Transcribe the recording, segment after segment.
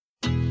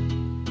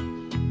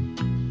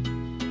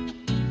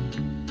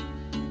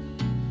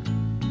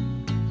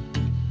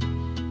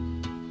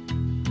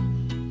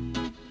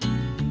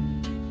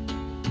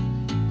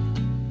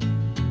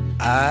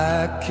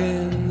I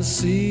can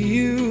see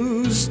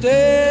you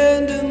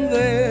standing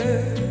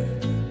there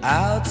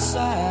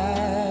outside.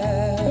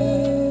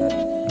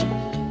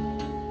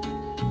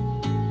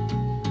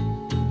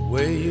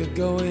 Where you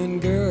going,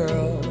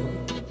 girl?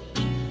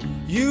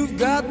 You've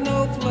got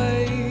no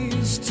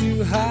place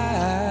to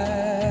hide.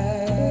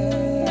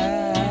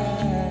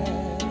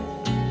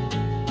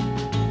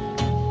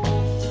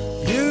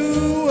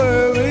 You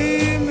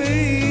worry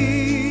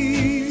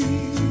me,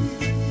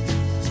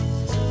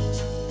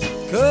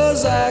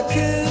 'cause I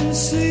can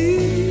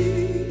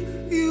see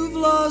you've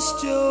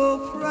lost your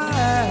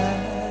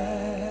pride.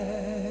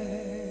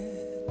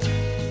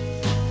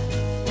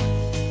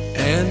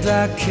 And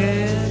I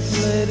can't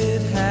let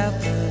it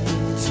happen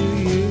to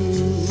you.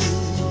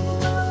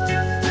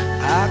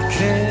 I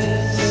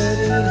can't let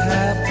it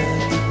happen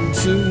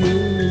to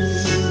you.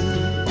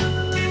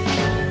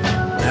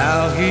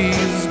 Now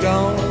he's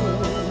gone,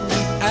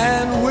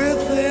 and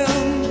with him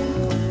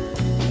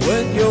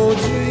went your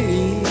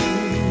dreams.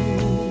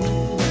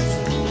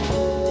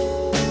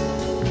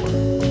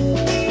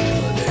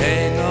 But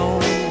hang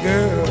on,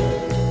 girl,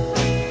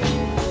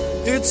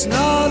 it's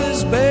not as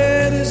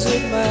bad as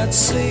it might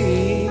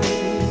seem.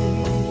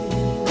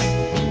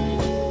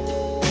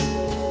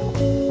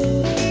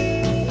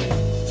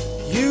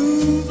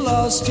 You've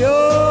lost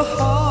your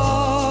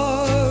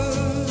heart,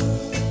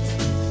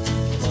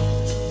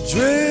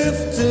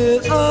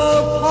 drifted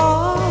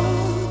apart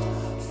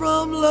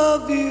from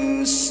love,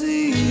 you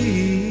see.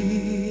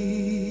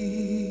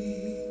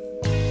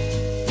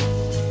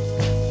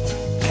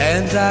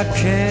 And I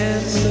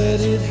can't let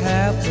it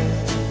happen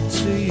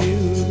to you.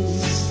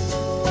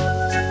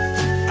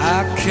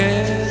 I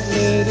can't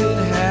let it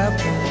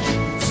happen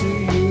to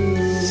you.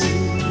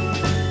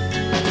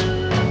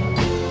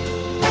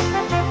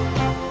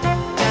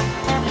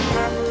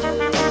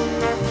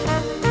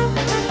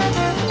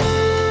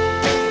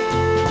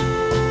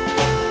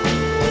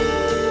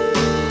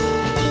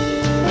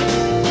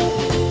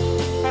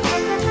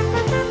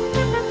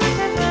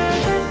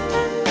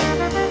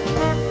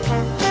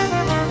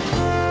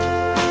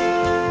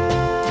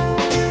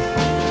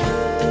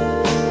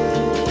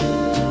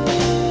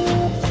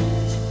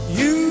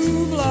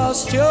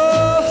 Lost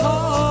your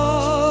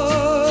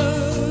heart,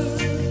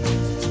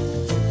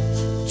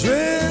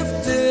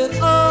 drifted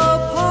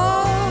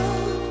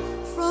apart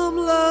from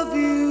love,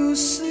 you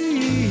see.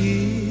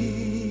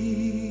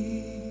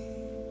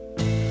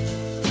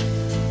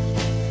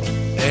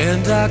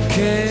 And I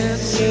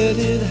can't let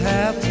it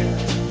happen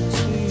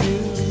to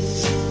you.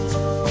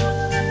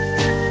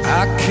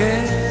 I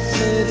can't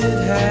let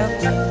it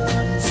happen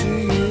to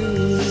you.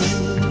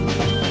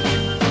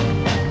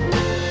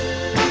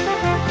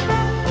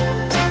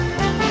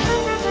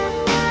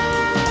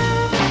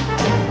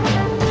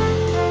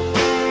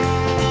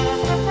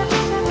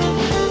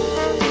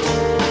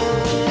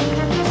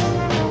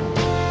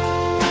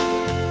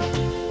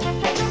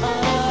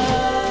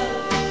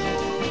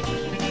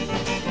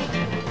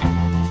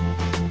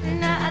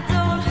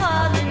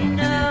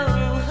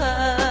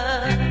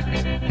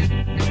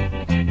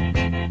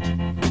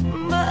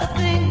 But I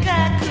think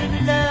I could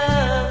love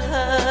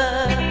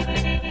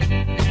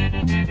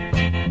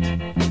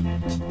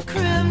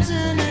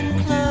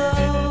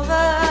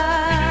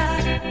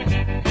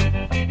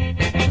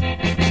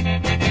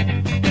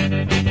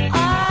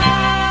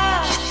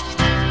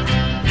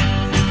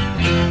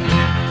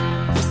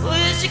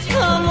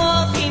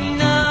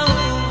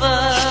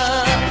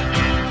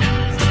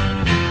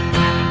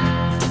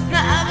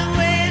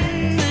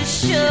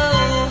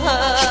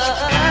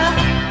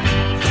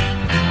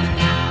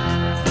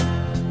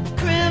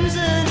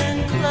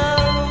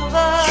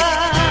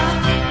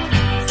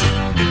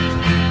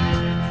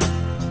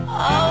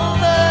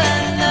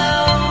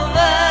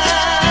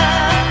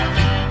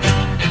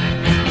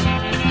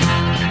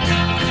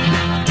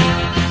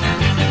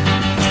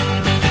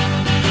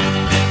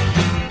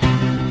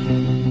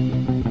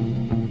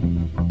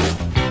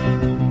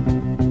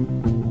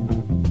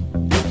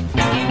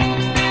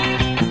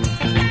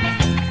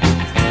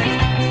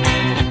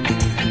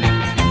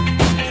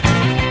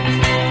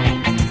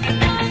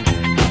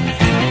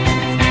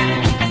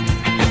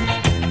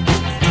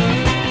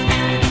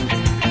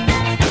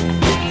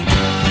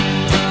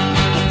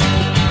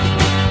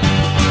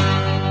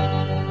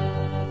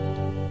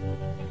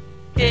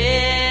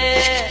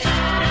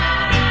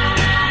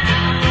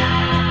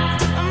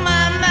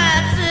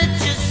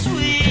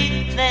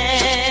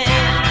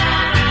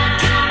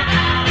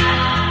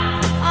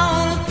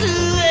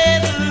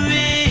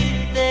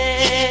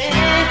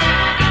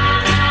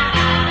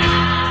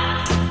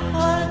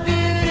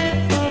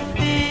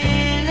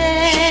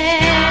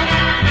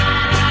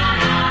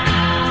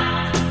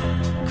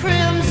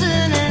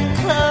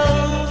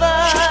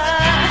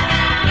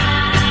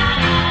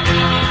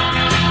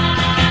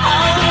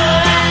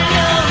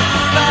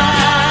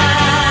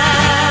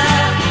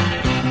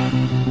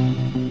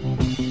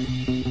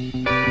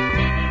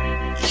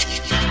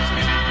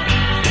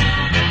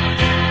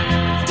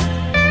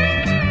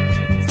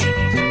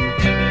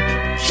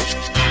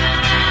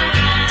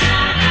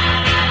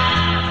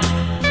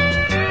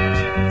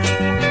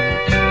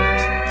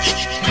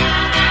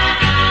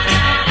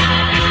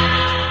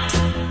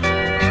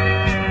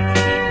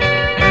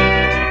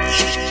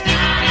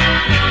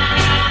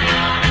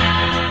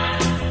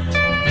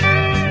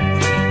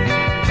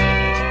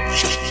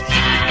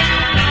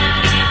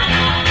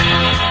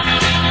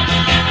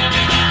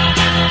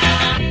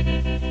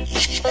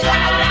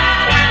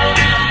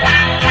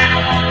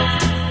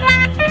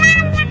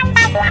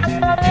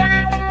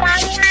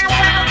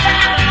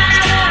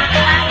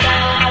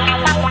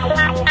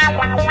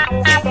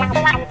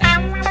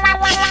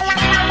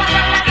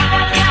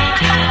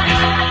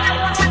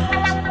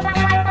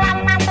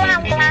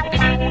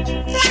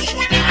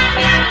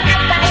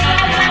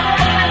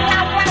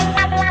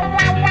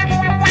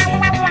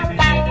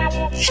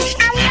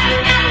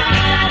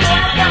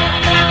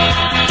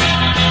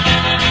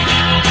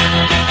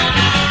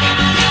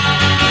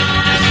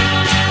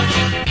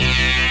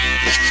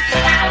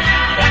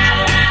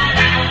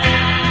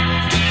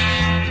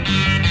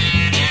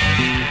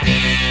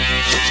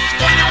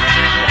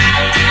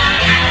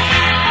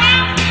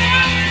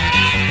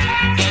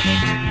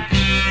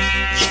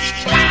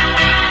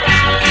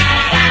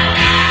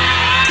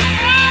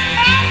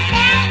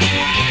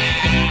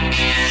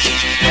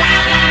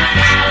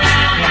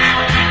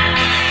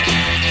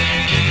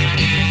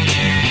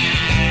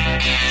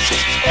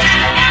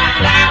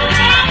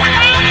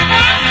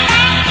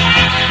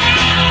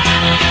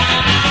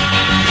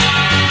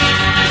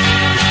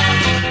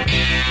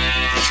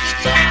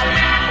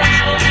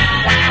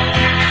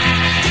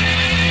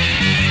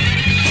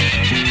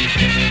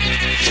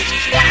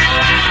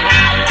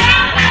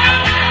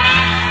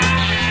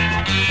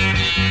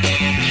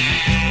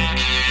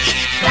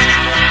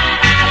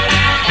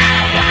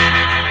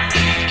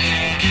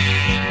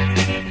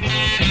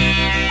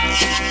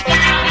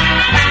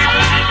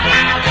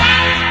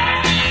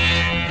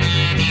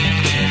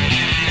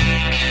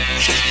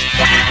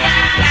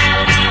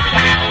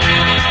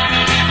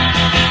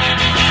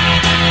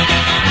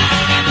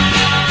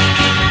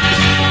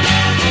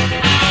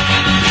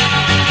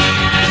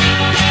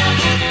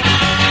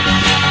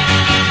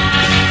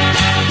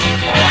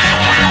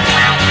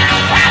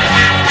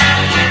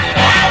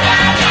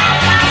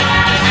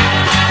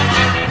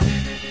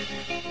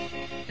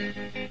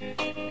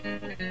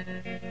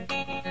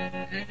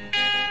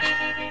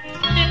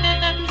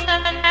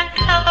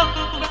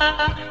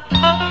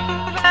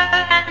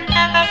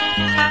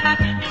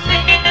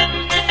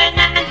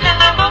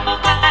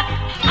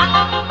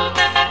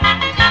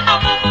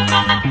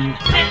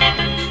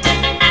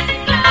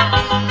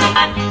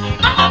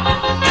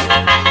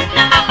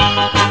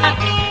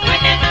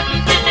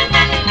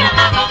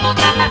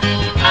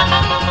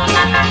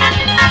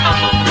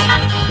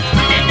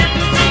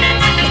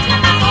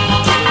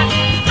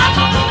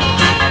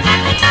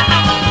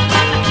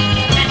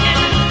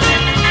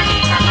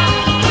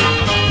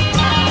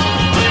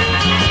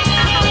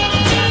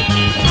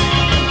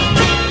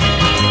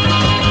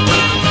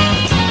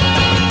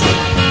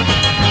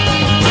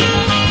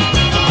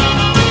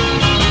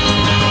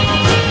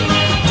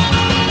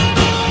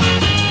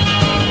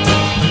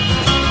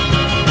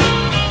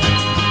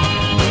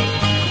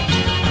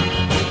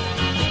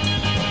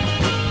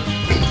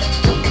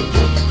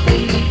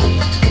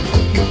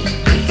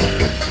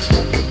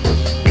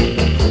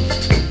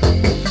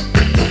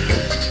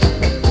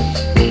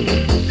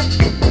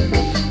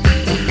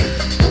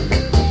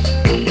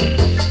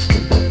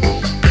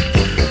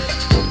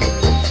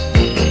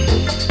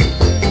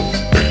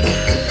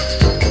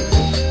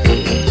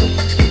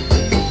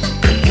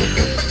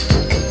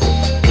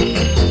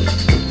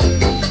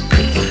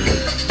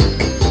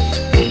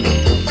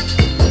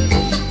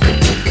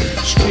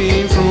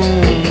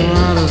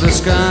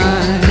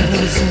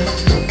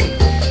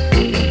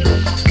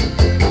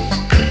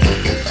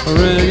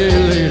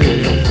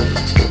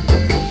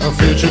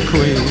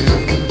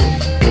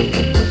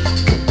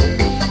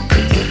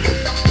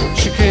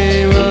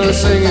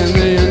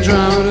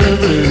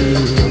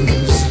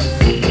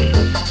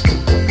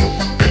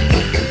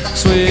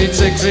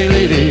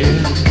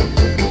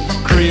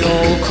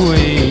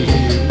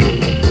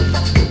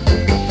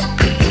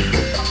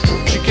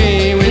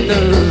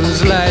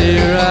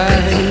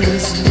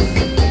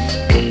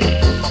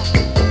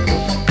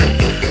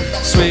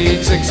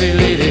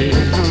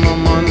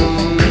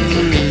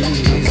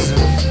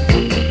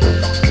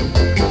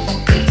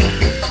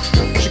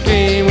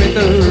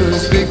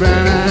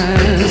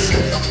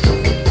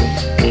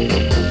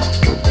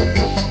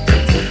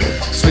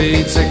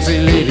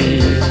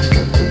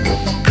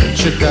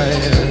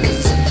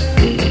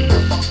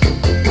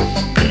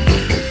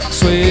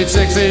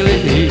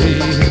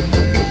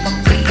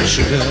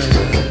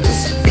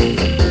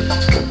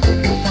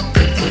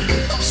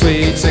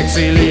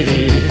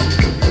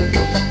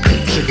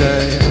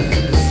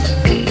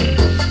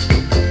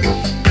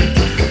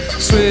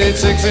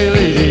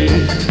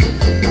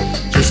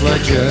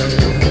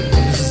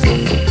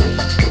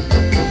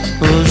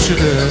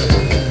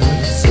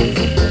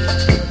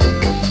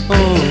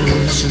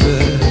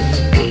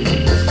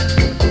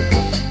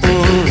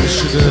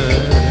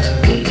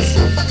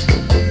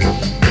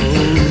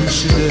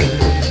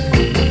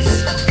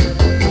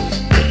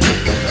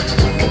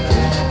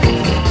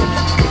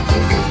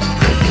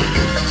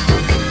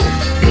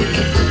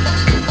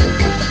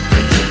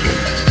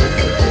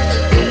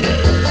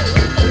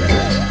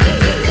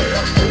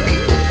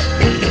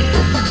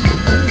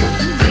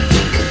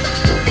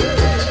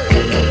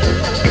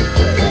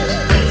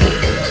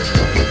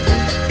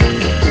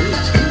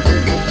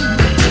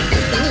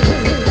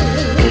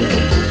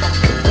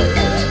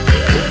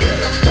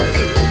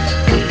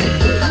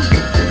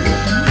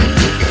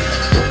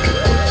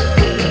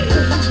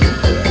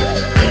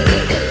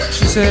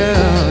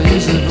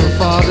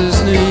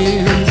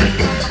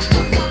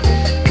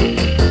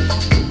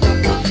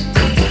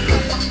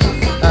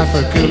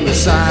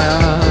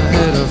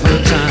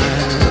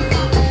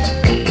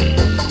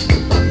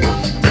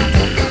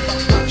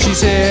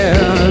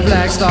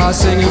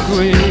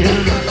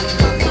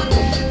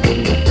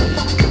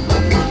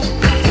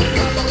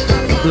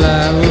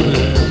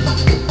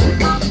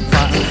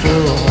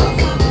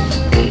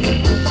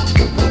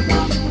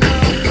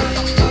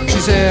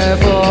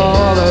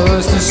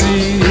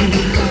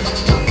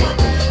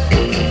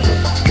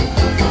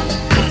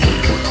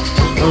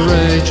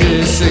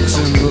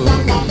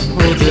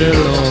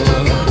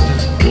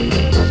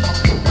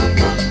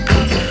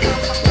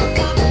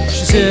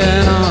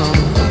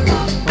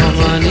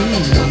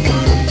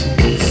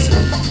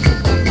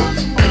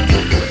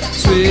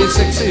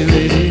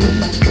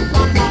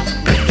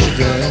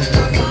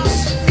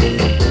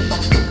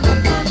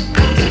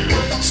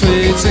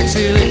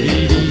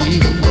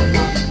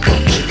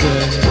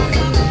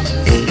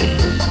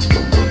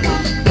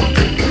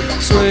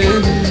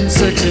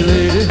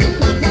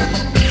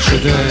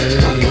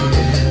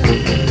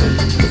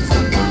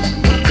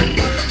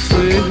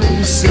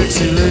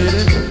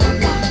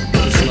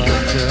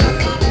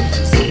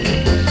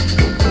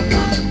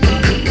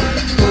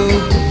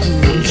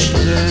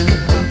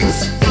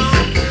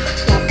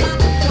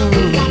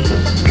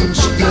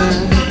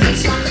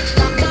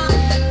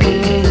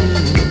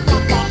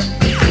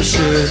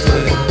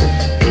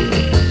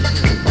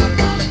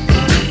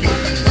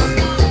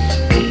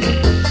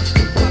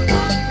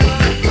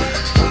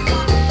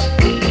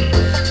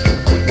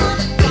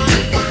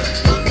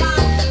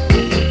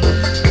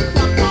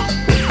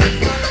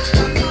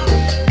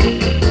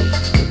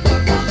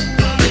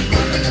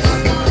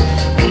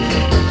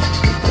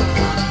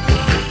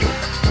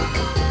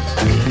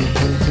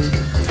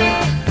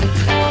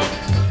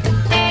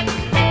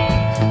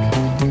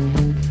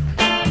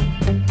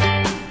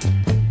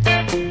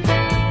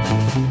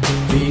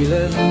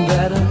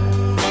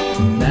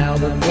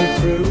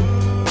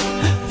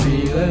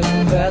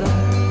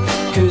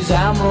 'cause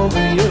I'm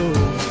over you.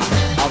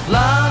 I've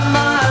learned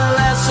my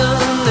lesson,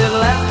 it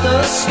left a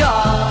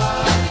scar,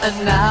 and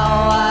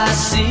now I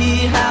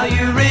see how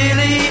you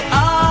really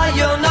are.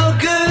 You're no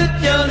good,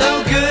 you're no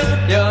good,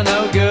 you're no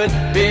good,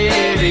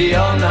 baby,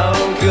 you're no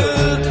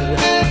good.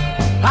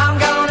 I'm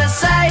gonna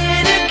say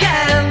it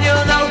again,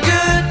 you're no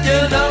good,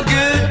 you're no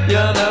good,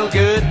 you're no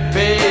good,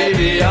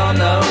 baby, you're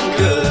no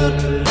good.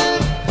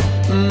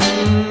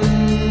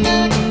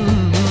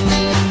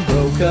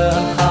 Broke her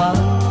heart,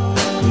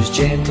 was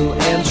gentle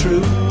and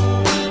true.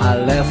 I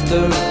left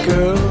a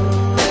girl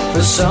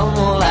for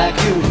someone like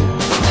you.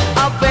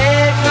 I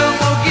beg her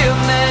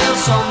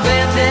forgiveness on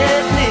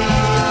bended knee,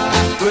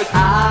 but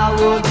I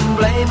wouldn't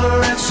blame her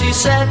if she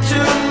said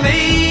to me,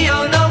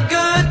 you're no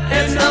good,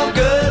 it's no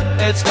good,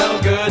 it's no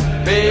good,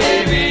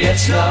 baby,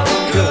 it's no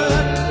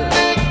good.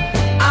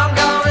 I'm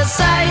gonna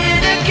say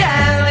it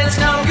again, it's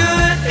no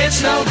good, it's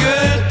no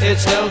good,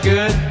 it's no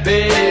good,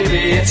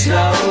 baby, it's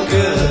no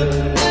good.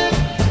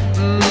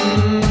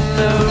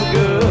 No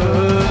good.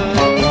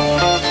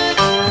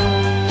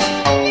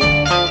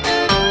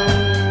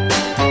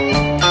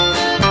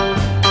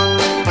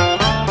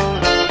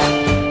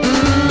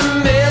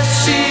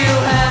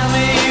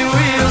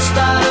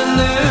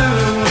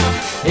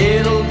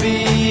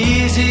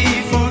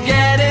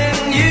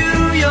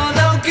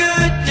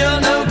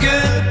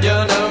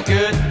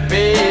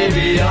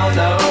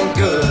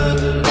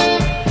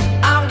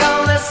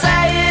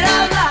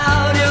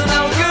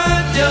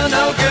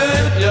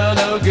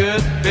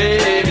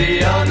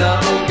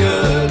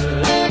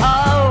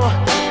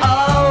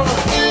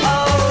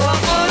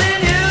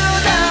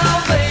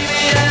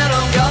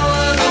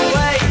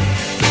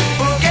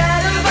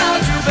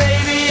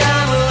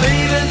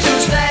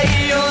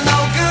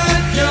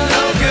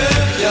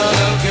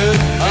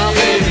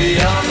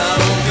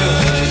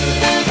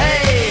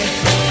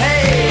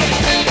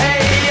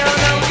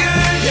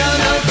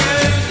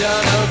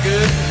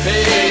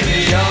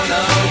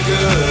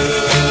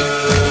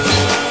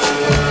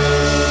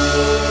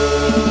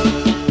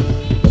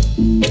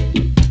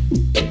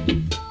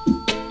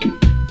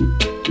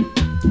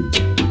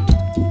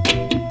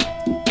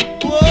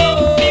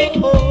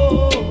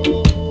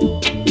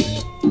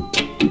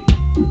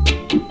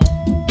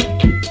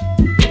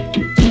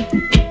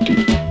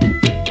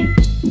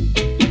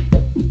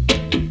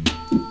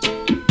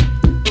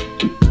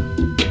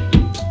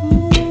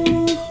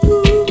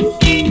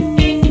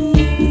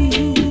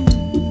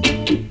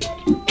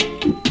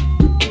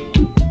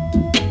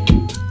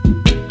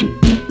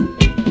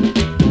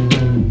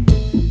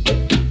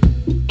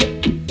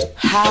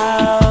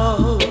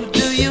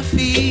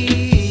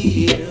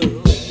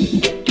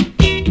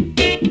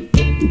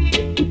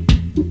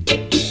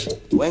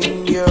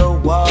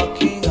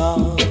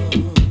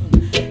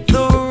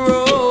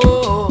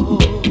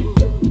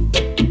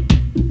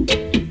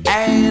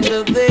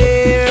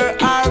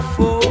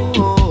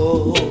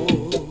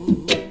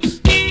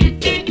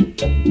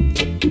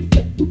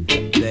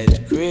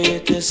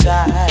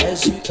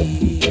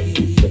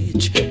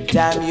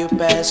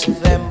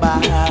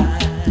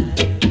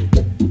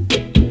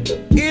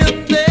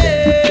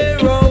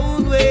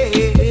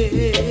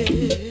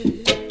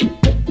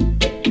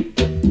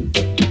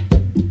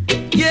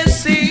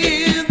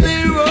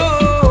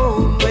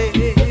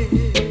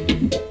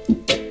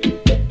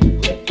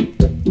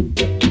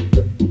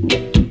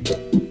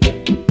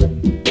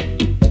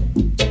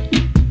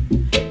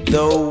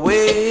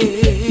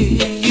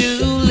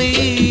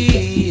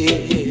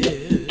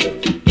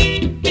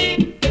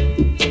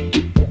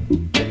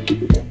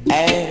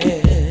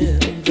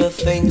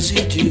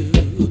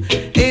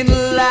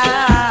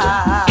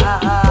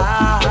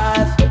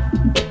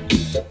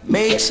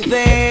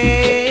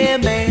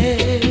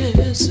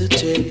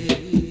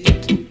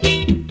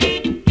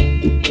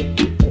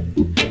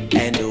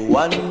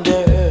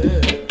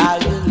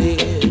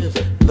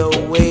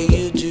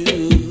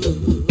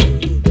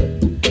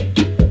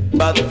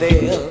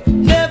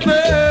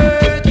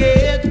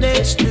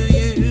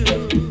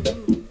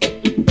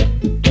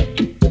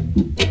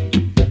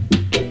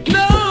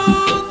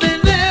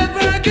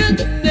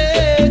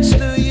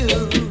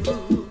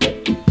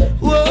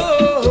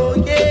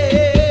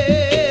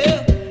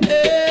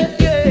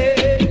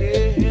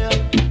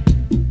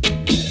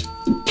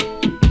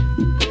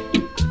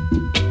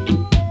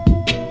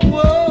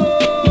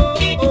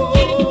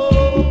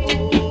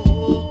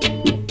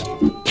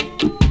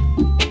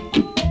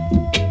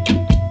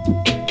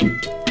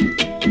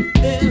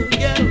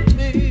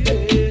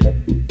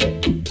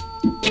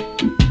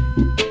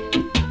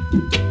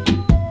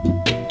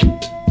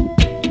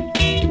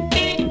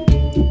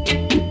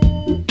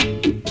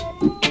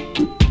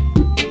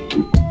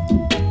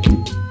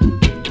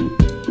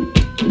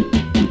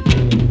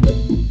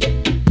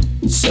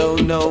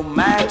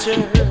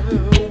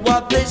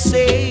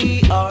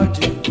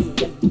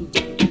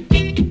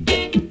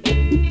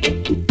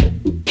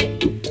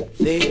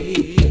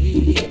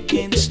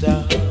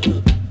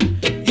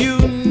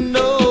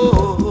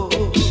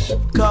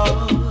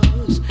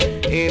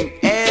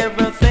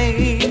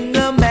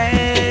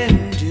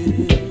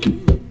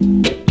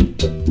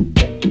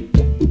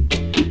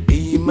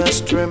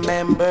 must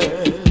remember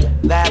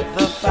that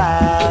the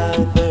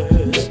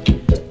Father's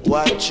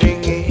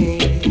watching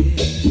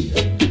Eve.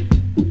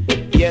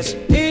 Yes,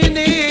 in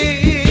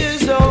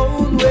His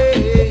own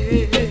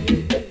way.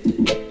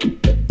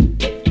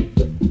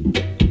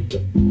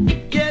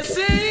 Yes,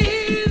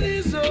 in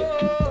His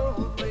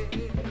own way.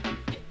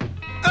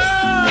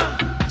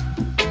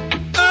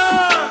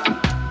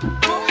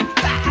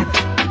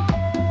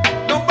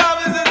 No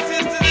brothers and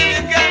sisters, if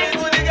you got me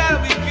good, you gotta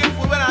be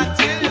careful when I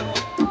tell you.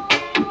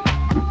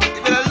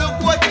 You better look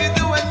what you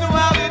do and know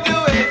how you do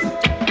it.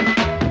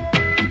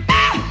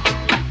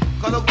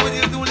 Cause the good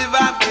you do live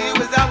up to you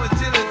as I will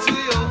tell it to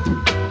you.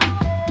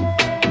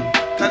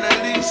 Can at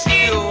least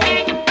you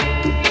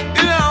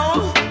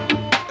know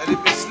that if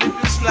you slip,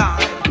 you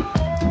slide.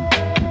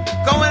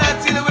 Come when I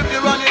tell you, if you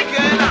run, you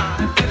cannot.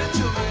 Tell it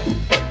to me.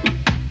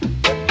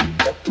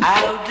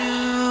 How do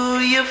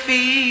you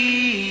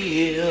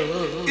feel?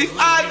 If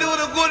I do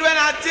the good when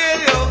I tell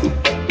you,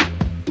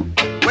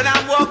 when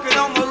I'm walking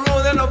on the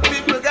road and the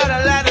people got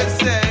a lot to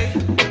say,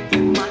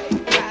 my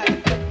God,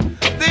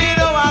 do you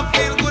know I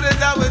feel good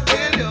as I will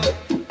tell you?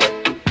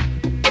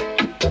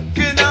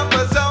 Can I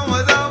for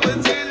someone I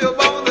will tell you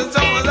about the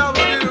songs I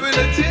will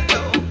really tell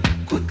you?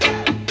 Good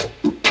God.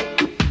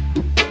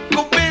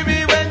 Go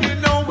baby when you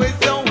know it's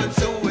so and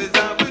so as I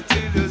will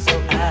tell you so.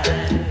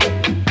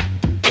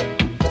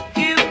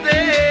 Give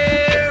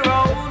their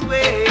own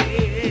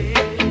way.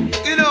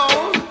 You know,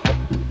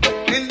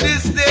 in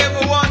this day,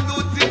 we want to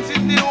do things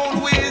in their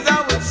own ways,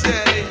 I would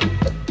say.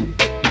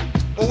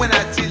 But when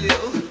I tell you,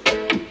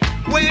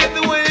 when you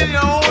do it in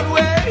your own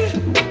way,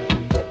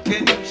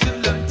 then you should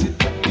learn to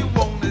do your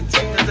own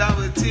things, I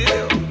would tell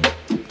you.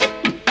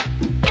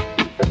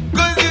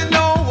 Cause you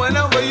know,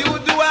 whenever you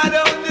do, I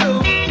don't do.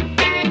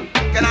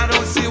 And I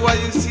don't see what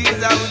you see,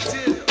 as I would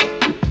tell you.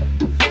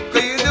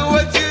 Cause you do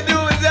what you do,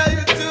 is how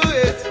you do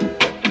it.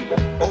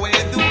 But when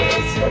you do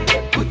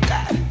it, good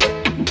God.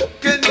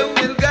 Can you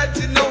will got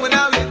to know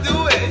how you do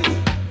it?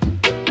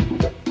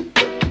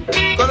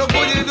 Cause the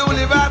good you do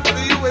live after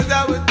you as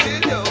I would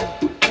tell you.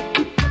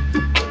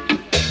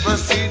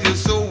 Proceed you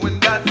sow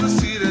and that's the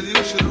seed that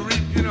you should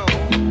reap, you know.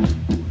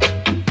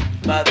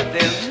 But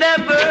they'll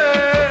never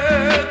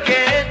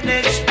get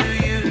next to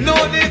you. No,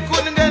 they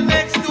couldn't get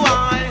next to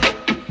I.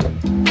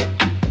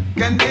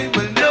 Can they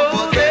will No,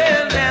 never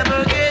get. they'll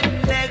never get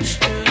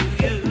next to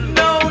you.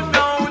 No,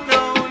 no,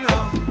 no, no.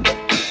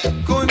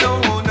 Go no,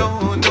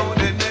 no, no,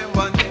 they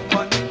never.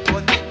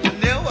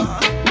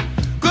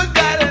 Good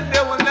God, and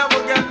they will never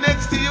get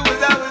next to you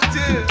as I was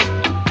tell.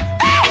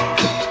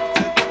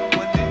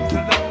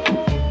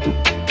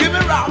 Give me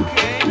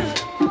rocking.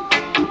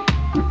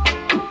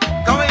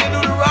 Come when you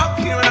do the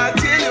rocking when I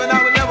tell you and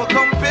I will never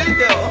compel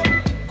you.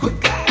 Good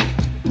God.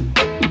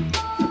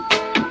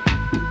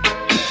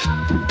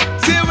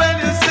 See when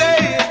you say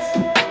it,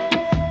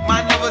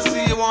 might never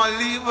see you won't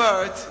leave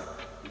Earth.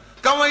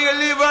 Come when you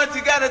leave Earth,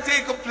 you gotta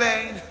take a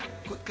plane.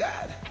 Good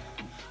God.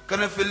 Cause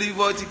if you leave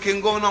Earth, you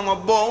can go on a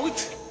boat.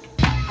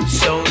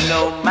 So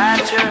no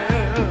matter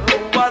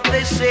what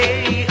they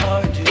say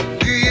or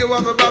do, You hear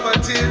what my Baba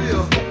tell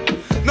you?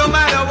 No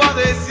matter what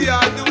they see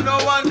or do, no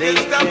one can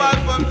stop us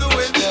from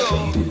doing so.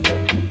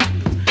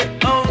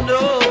 oh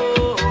no,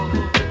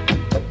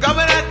 Come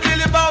when I tell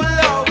you about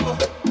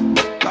love.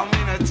 Come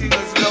when I tell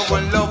us love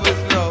when love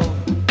is love.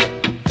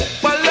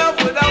 But love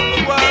without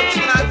the works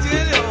when I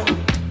tell you,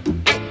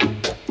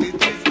 it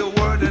is the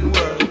word and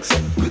works.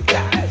 Good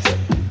God.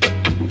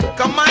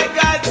 Come my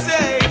God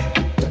say,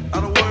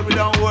 and the word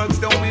without works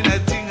don't mean a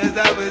thing as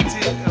I will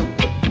tell you.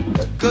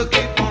 Could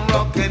keep on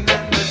rocking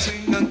and the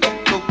swing and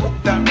keep the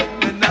good time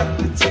and I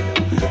will tell you.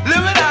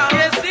 Live it out.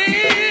 yes,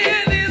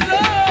 in His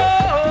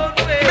own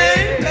way.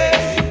 Baby,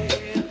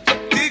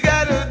 you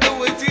gotta do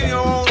it in your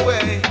own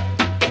way.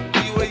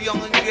 You were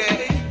young and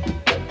gay.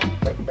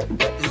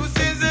 You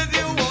said that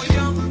you were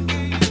young and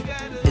gay. You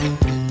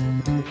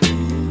gotta.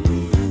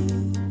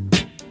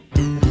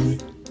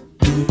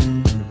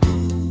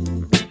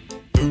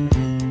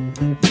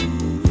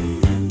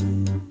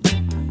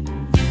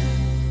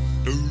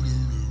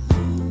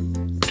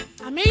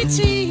 I'm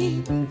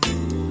 18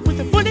 with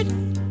a bullet.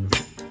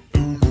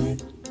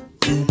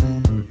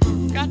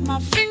 Got my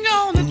finger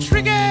on the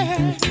trigger.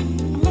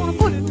 I'm gonna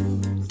pull it.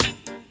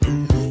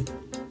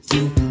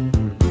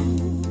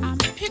 I'm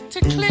picked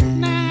to click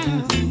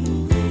now.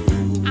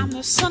 I'm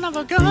the son of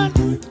a gun.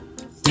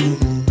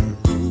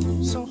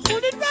 So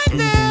hold it right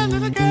there,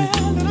 little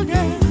girl, little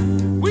girl.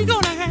 We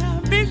gonna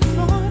have big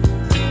fun.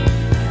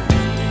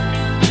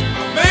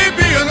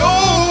 Maybe an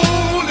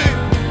oldie,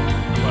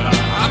 but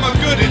I'm a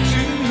goodie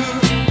too.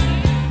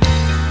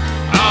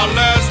 I'll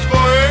last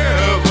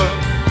forever,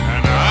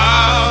 and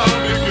I'll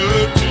be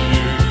good to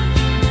you.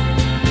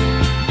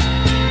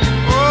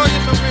 Oh,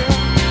 yes, I will.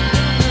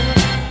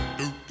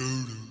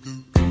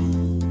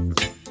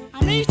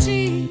 I'm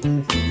 18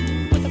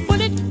 with a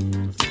bullet.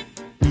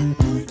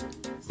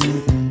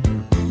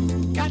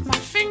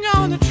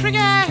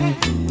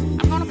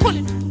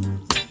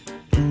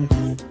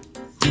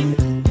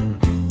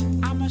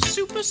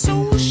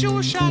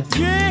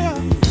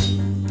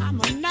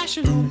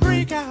 passion will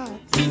break out.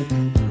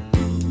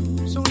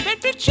 So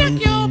let me check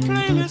your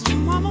playlist,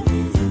 mama.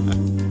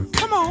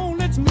 Come on,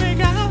 let's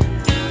make out.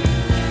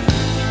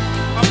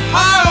 I'm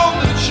high on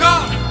the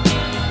chart,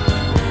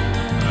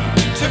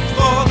 tip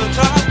for the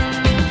top.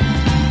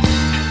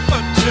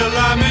 Until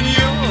I'm in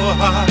your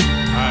heart,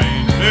 I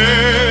ain't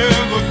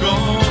never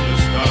gonna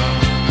stop.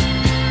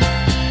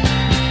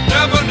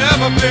 Never,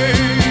 never,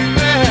 baby.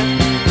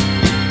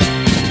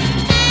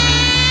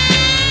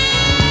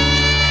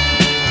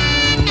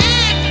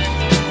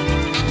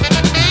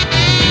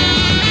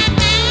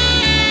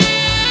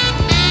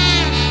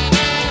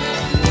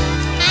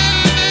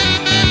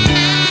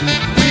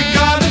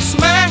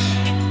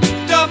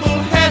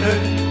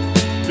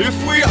 If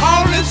we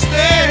only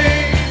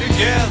stay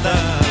together,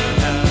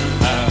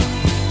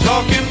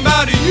 talking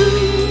about you,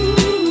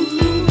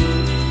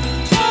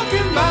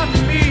 talking about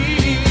me.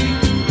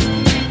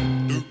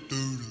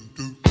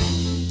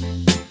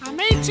 I'm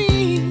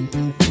 18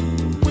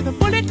 with a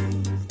bullet.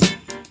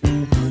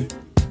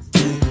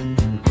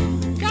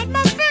 Got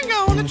my finger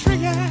on the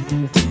trigger.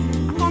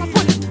 I'm gonna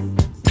put it.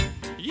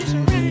 Yes, I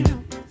am.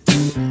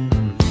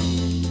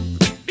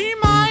 Be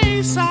my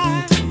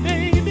A-side,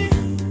 baby.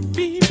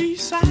 Be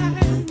beside.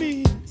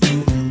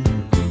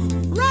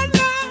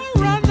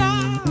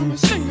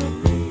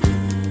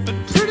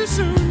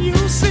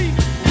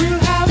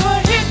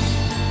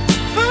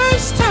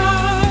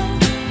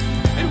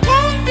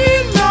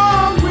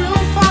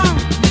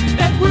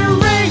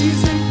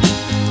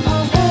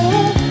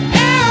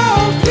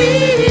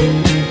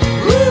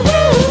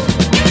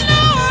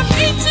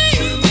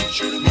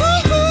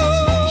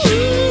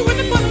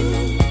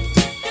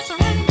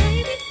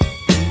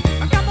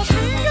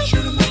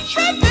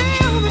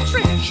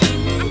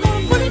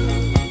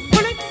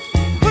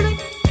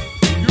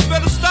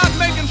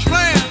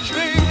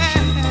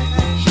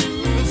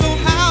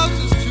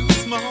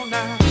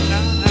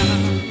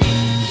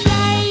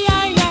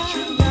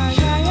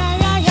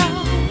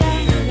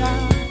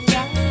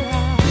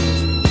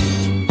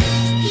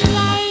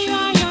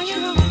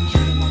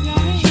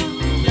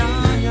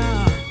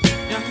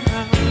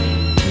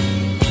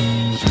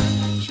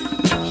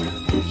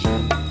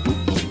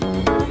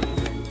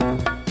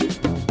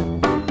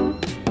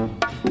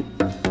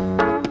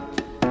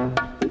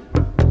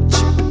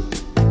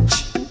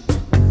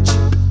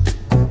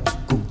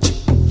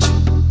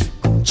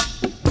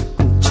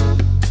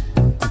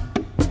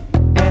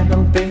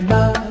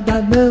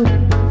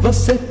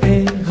 Você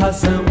tem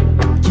razão,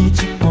 que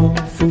de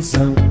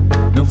confusão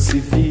não se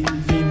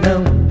vive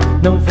não.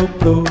 Não vou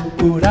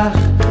procurar,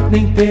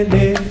 nem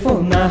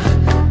telefonar,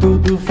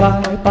 tudo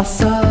vai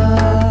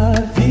passar,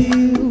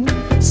 viu?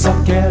 Só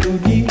quero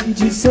lhe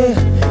dizer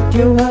que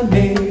eu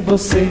amei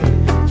você,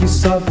 que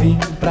só vim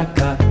pra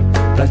cá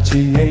pra te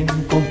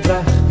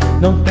encontrar.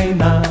 Não tem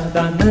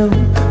nada não,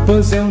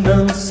 pois eu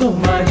não sou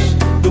mais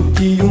do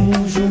que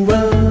um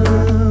João,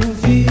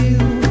 viu?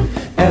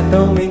 É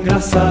tão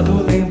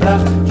engraçado lembrar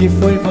que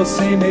foi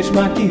você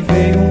mesma que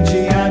veio um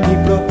dia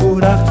me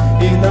procurar.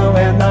 E não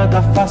é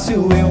nada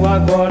fácil eu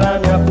agora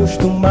me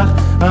acostumar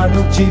a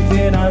não te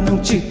ver, a não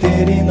te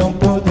ter e não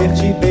poder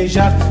te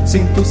beijar.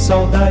 Sinto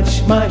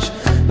saudades, mas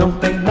não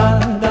tem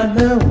nada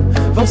não.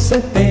 Você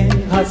tem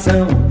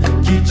razão,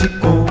 que de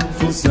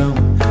confusão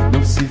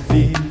não se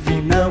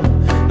vive não.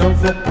 Não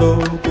vou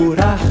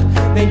procurar,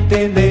 nem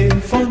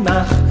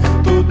telefonar,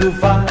 tudo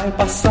vai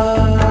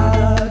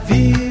passar,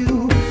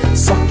 viu?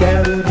 Só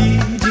quero lhe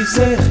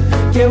dizer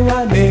que eu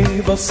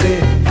amei você,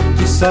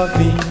 que só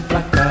vim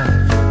pra cá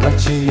pra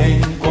te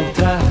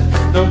encontrar.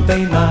 Não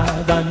tem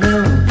nada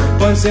não,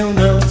 pois eu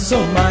não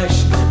sou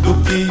mais do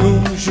que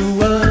um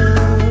João,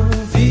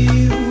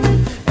 viu?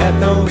 É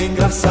tão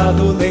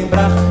engraçado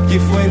lembrar que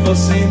foi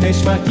você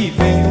mesma que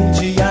veio um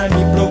dia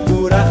me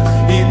procurar.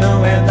 E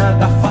não é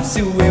nada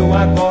fácil eu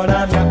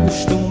agora me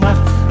acostumar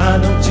a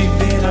não te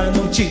ver, a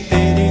não te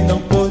ter e não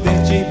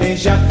poder te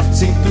beijar.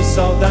 Sinto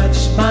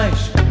saudades,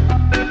 mas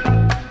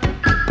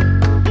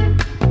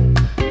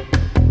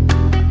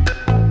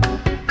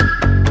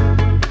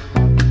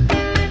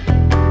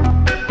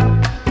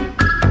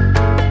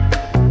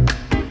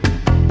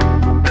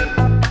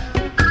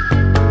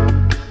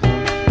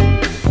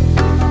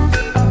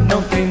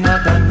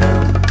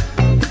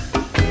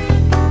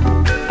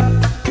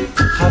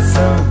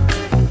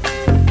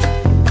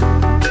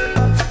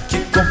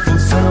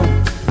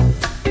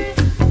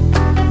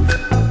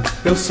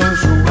eu sou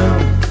João,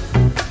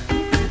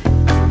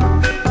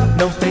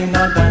 não tem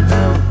nada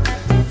não.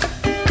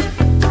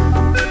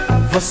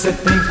 Você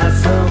tem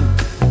razão,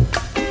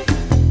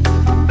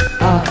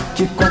 ah,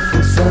 que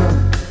confusão.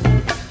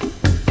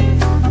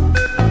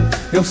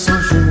 Eu sou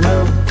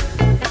João,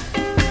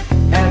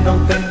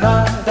 não tem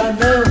nada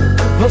não.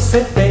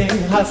 Você tem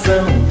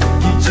razão,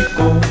 que de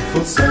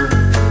confusão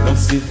não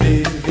se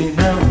vive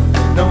não.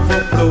 Não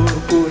vou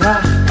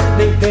procurar,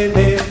 nem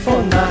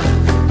telefonar,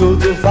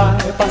 tudo vai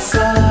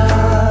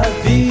passar,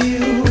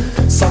 viu?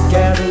 Só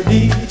quero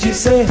lhe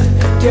dizer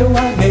que eu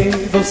amei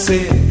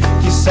você,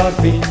 que só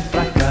vim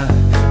pra cá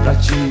pra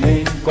te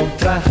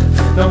encontrar.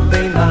 Não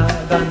tem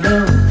nada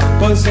não,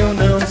 pois eu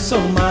não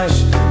são mais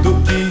do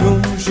que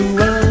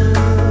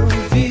João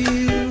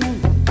viu.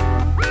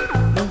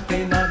 Não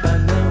tem nada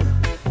não.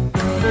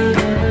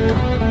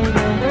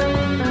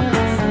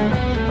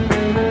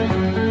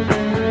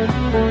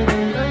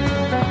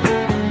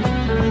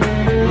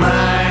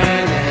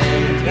 Mine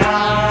and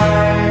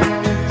yard,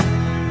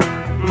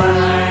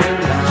 mine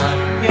not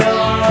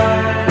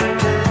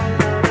yours,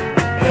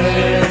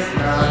 earth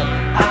not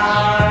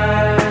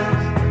ours,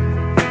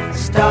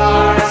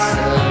 stars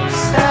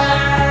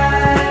subside,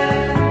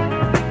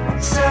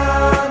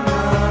 sun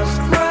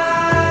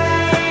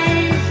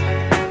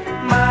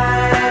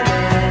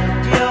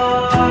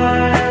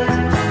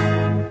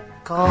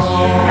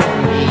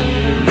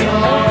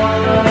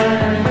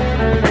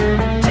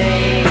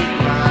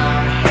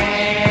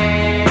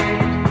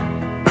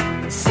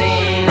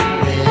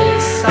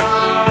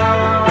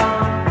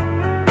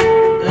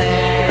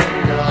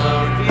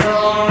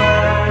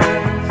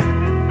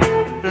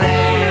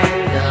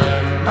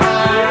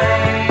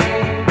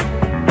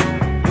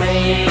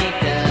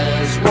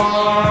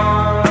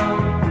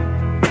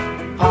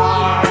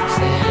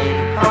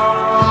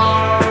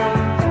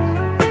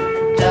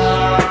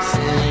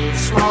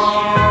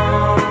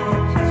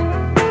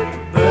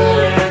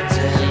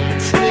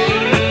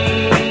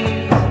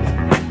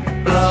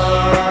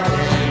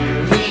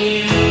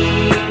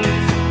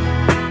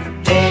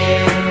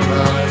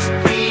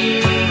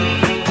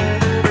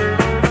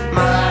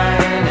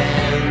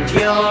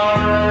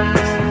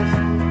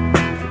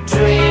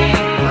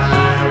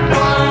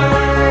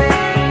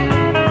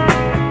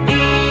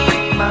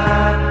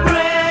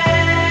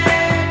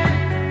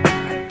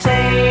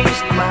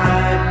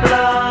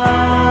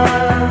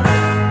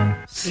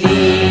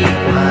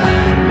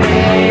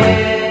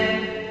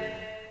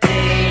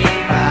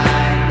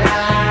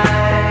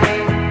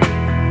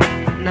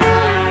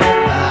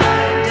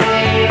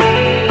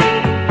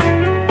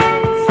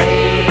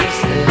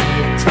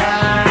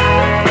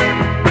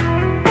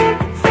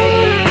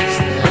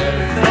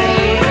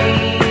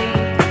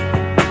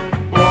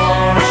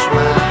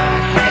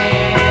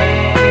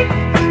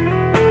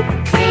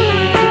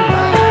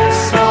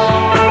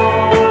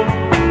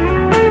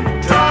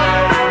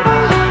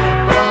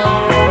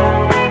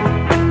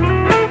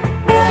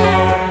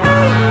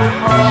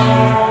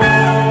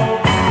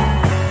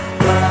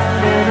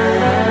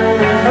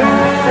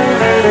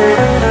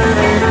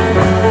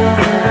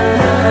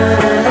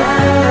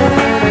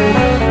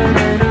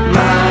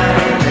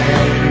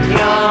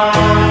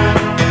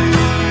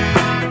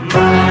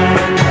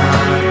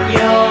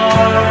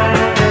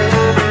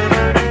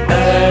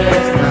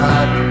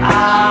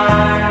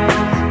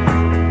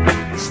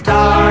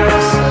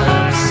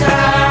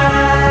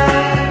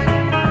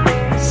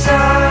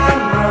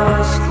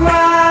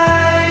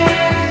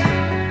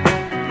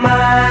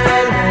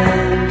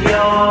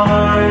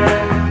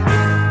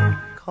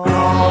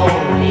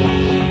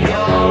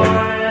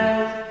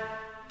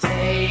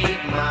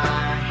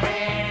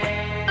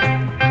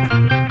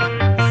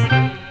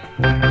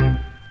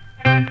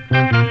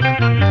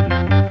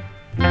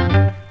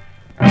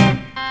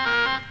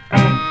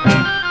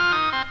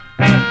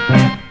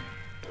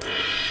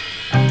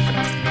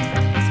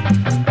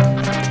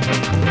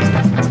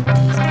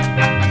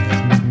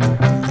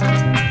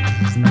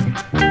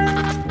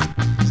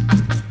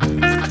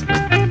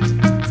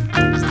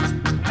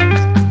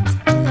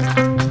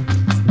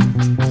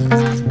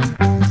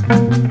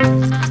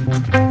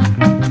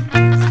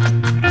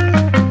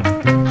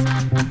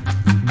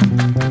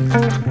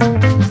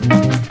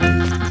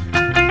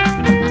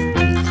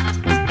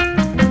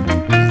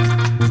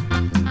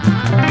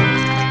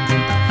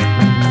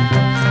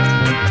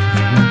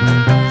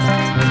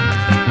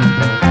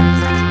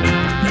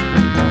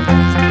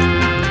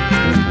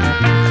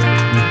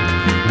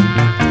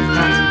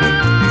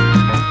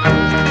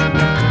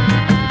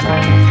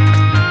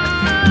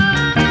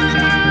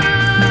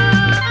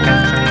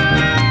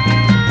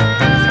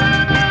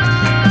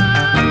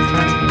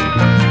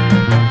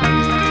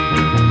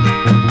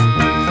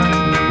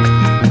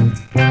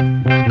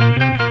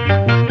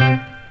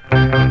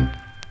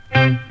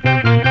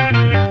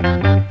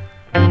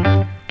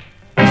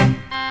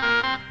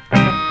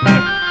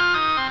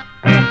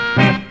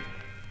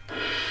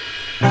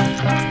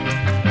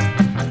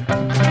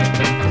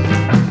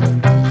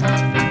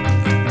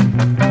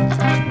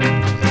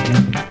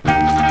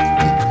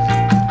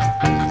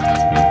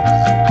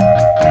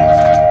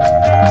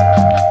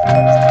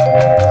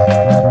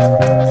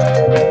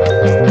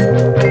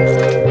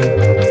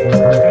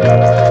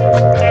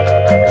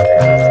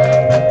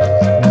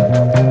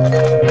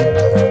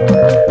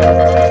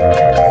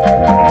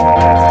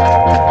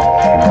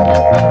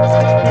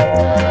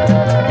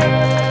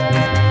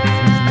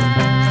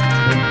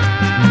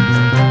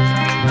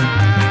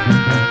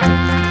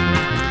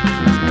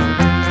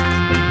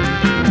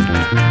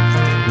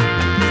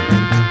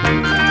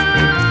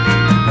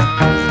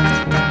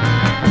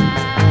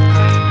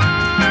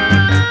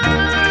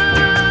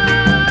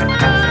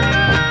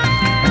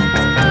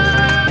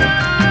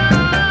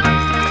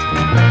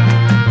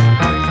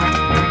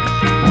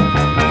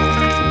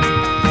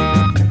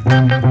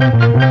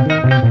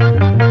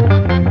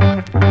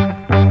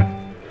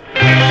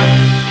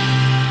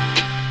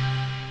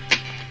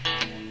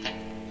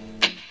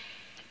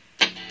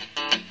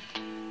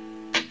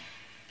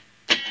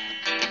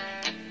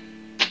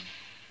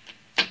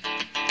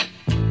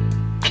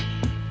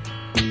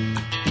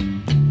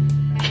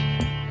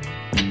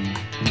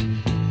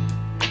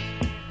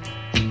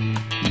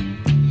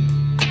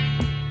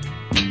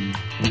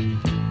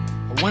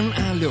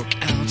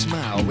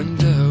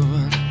window.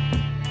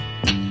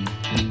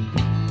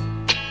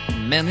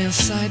 Many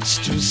sights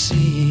to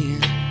see.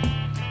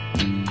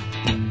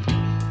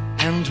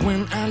 And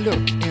when I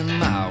look in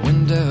my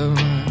window,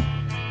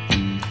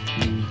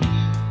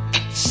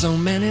 so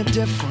many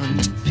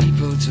different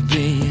people to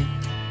be,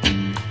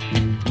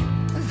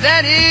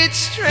 that it's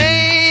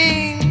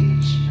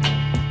strange,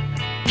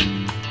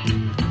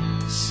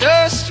 so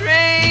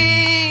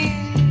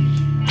strange.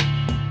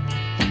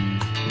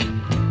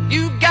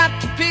 You got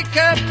to pick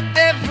up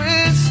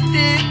every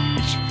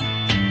stitch.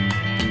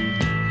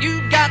 You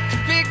got to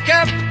pick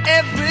up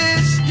every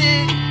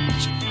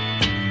stitch.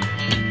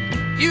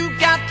 You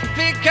got to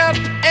pick up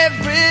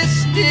every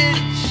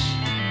stitch.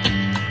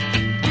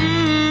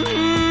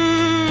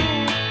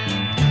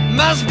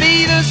 Must be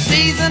the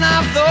season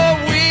of the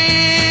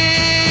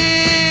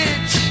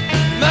witch.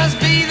 Must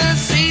be the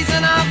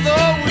season of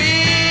the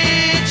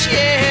witch,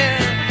 yeah.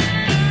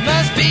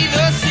 Must be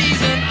the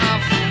season of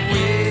the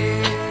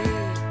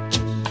witch.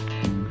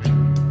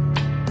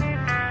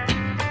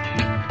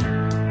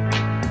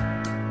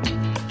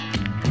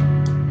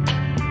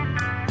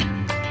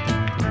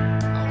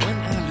 When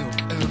I look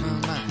over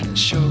my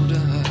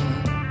shoulder,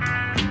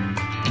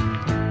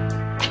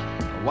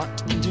 what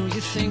do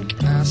you think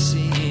I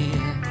see?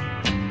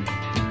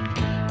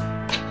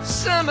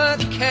 Summer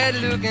cat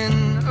looking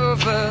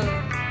over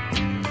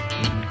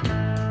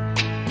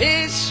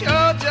his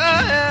shoulder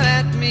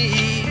at me,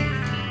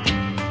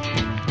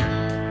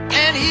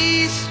 and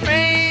he's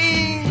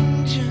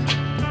strange,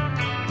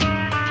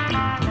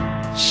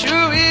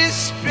 sure is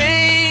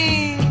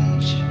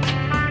strange.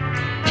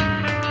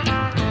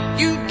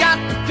 You got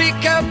to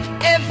pick up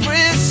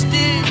every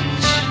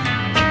stitch.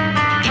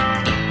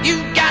 You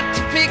got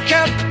to pick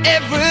up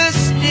every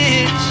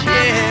stitch,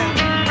 yeah.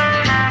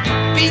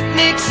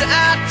 Beatniks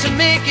out to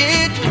make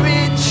it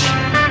rich.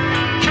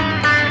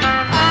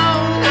 Oh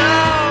no,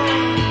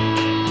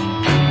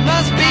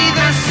 must be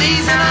the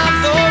season of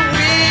the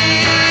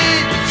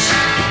witch.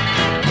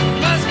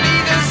 Must be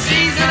the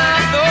season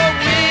of the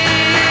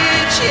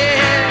witch,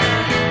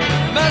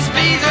 yeah. Must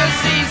be the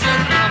season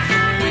of the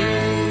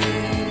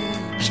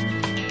witch.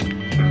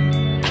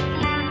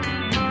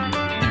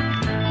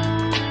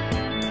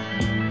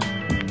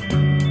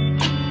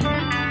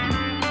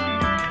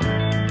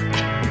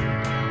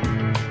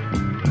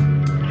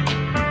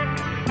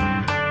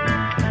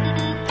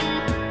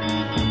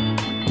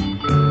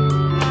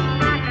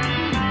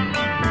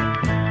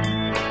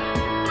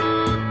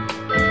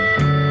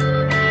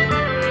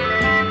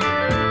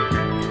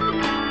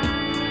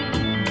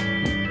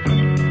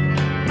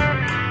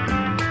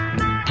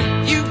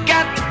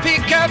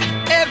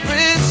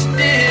 Every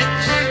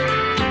stitch.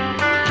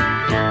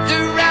 The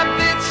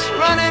rabbits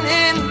running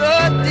in the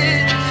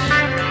ditch.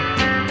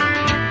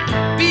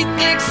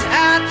 Beatniks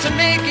out to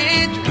make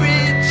it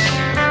rich.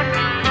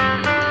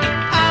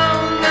 Oh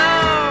no,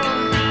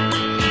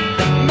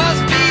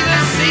 must be the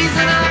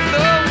season of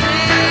the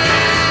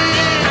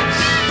witch.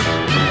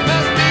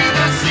 Must be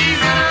the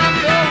season of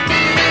the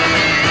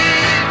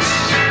witch.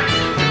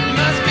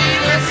 Must be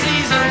the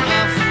season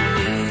of the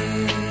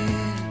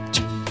witch.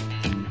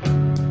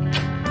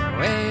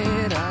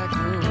 Where'd I go?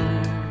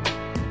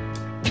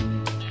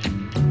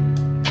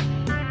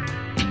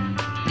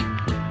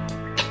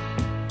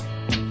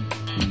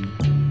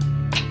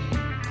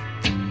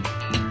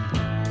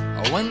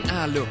 When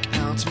I look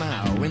out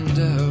my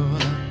window,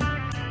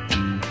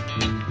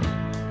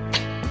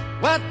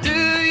 what do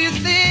you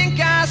think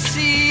I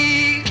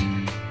see?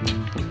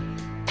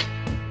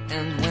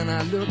 And when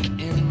I look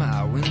in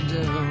my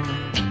window,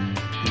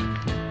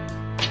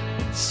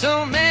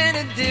 so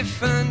many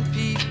different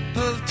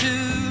people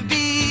to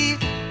be.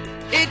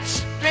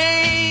 It's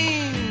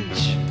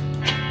strange,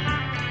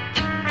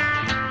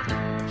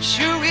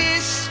 sure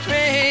is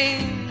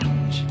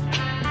strange.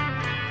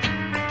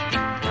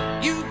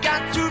 You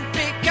got to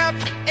pick up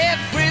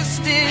every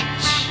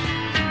stitch.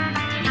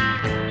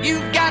 You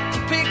got to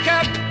pick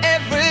up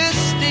every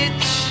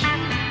stitch.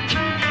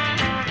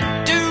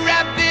 The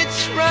rabbits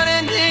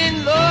running in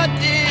the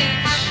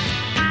ditch.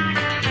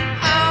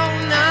 Oh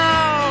no,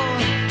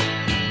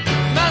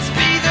 must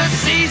be the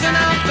season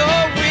of the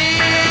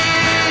witch.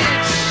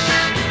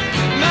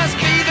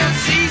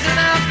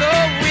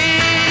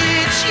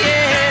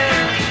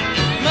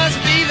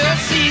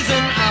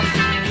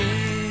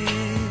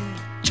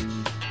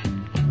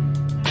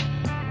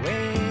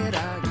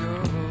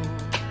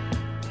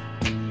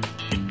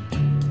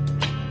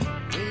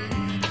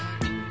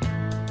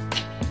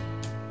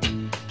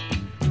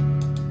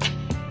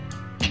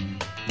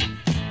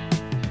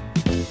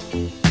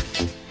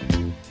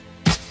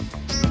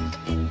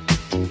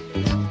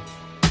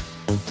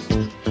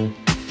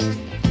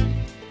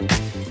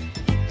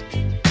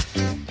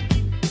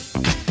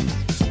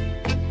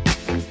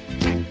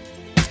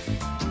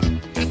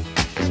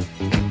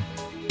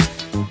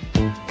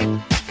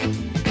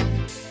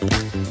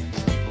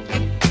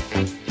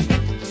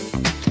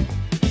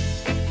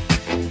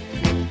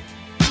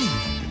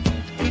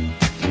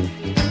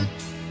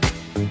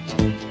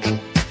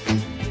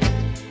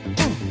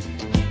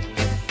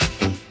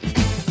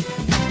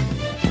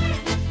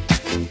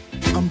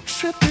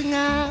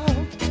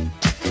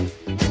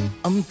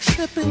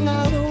 tripping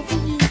out over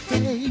you,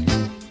 babe.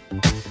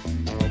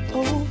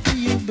 Over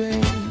you,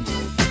 babe.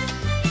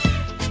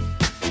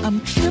 I'm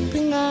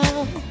tripping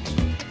out.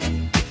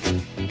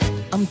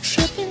 I'm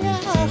tripping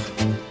out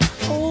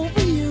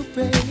over you,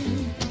 babe.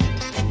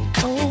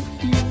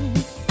 Over you.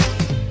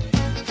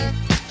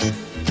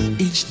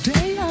 Each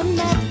day I'm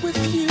not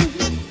with you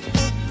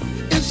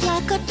is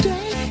like a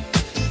day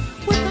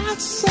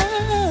without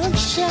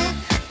sunshine.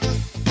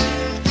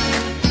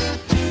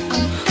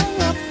 I'm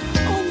hung up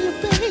on you,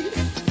 babe.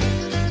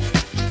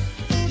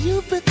 You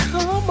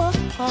become a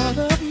part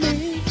of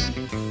me.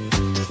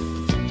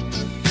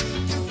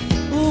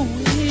 Ooh,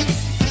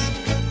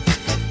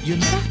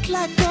 you're not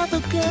like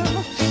other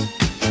girls,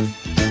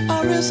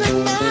 or is it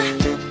my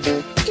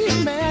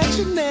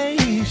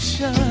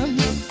imagination?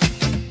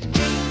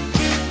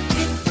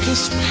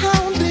 This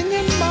pounding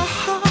in my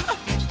heart,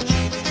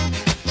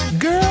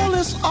 girl,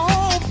 it's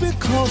all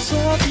because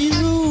of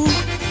you.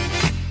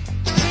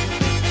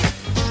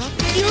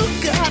 You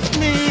got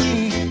me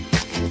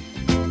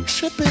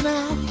tripping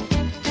out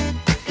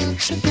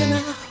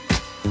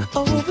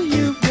over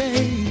you,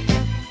 babe,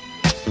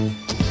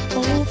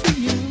 over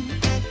you,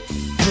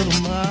 little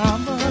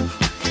mama.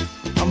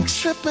 I'm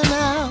tripping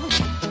out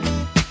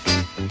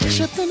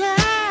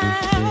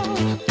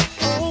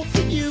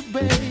over you,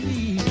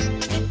 babe,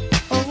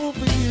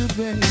 over you,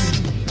 babe.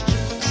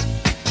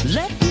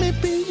 Let me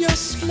be your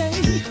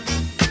slave,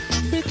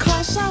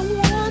 because I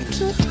want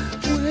to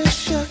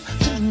worship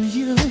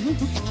you.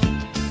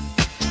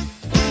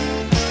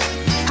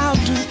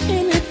 I'll do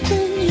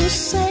anything you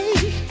say,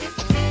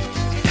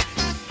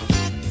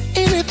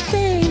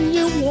 anything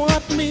you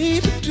want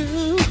me to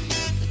do.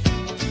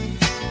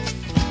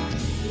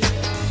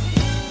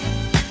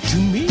 To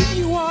me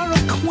you are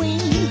a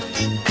queen,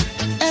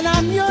 and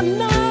I'm your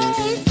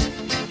knight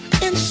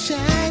in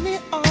shiny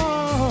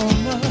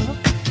armor,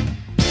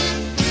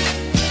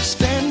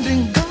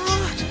 standing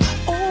guard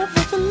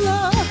over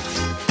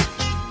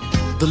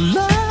the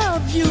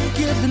love you've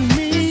given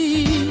me.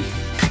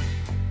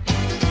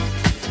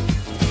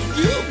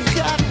 You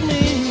got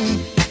me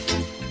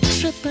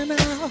tripping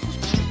out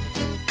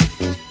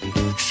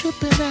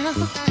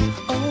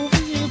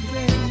over you,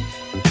 babe.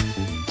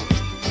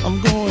 I'm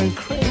going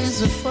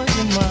crazy for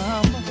you,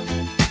 mama.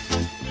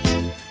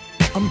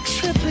 I'm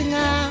tripping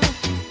out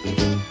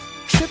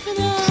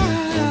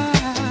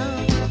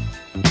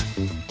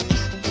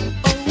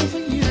over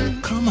you.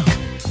 Come on.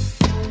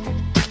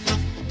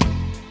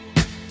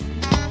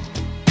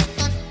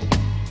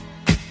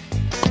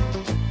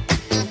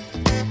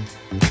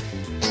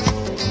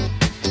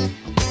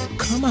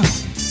 Come on.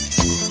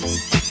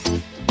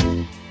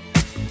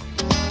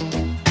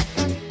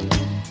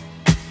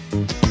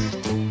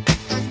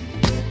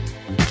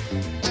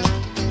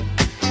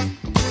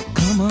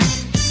 Come on.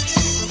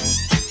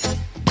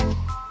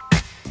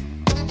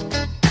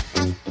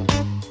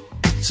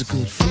 It's a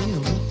good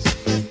feeling.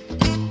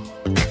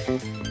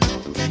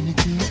 Ain't it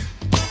good?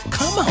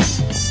 Come on.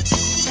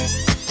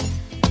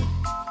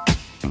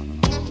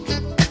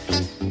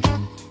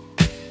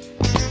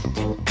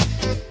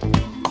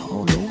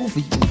 All over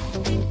you.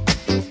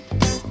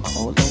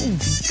 All over you,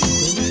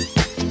 baby.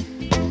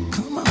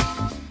 Come on.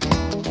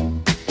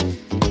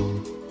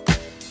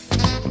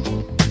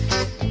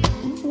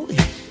 Ooh,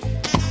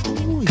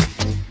 ooh.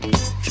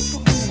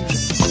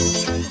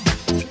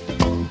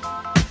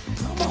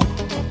 Come on.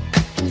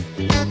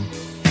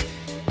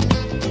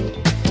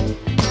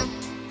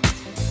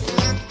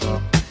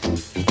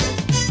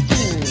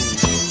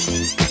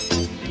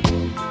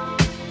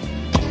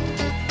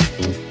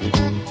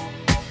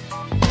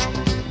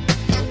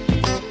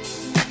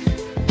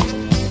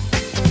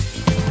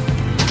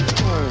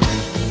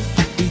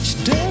 Each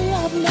day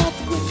I'm not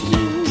with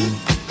you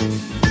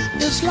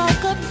is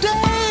like a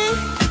day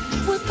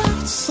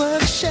without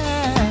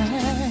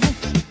sunshine.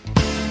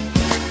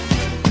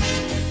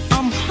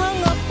 I'm hung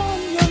up on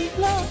your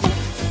love.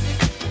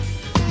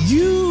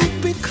 You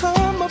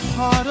become a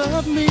part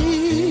of me.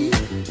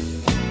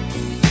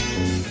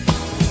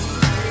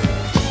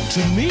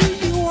 To me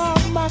you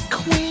are my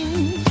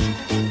queen,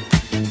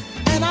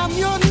 and I'm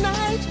your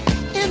knight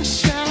in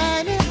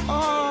shiny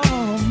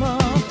armor,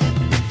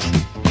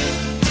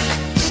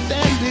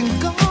 standing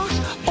guard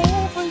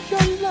over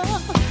your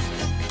love,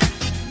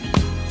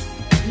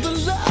 the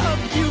love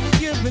you've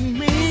given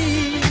me.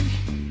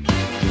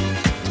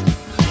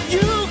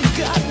 You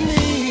got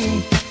me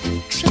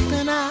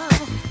tripping out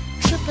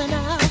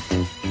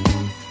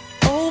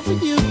over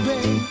you,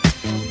 babe.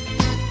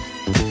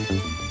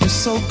 You're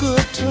so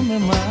good to me,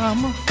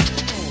 mama.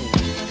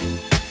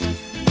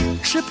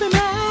 Tripping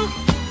out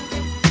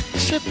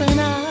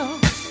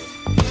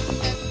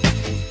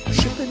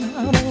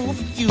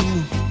over you.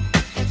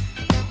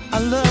 I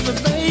love it,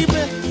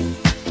 baby.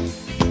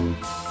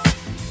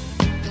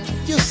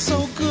 You're so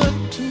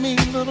good to me,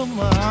 little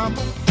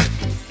mama.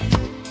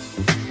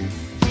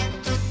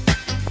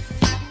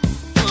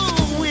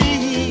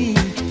 Ooh-wee.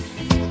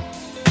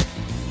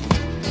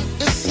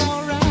 It's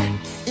alright.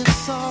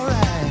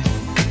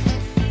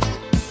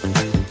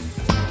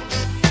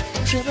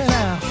 Tripping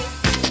out.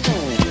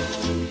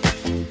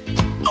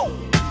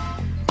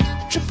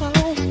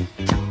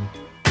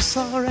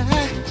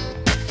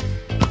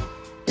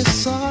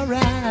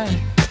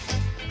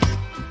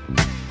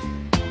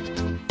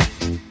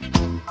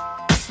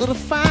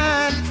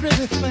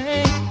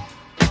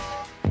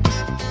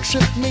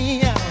 tripped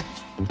me out.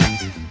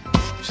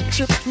 She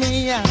tripped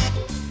me out.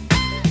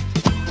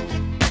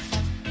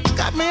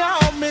 Got me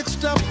all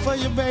mixed up for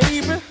you,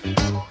 baby.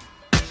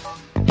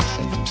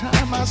 Every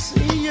time I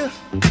see you,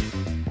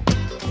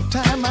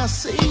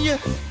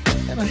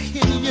 and I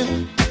hear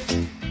you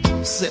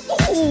say,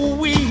 ooh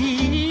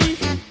wee,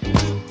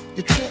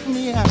 you trip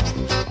me out.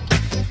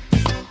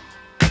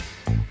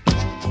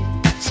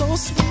 So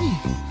sweet,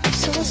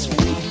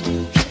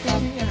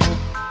 tripping me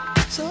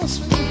out. So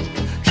sweet,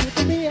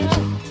 tripping me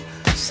out.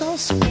 So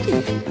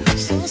sweet,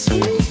 so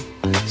sweet,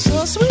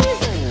 so sweet,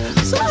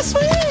 so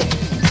sweet.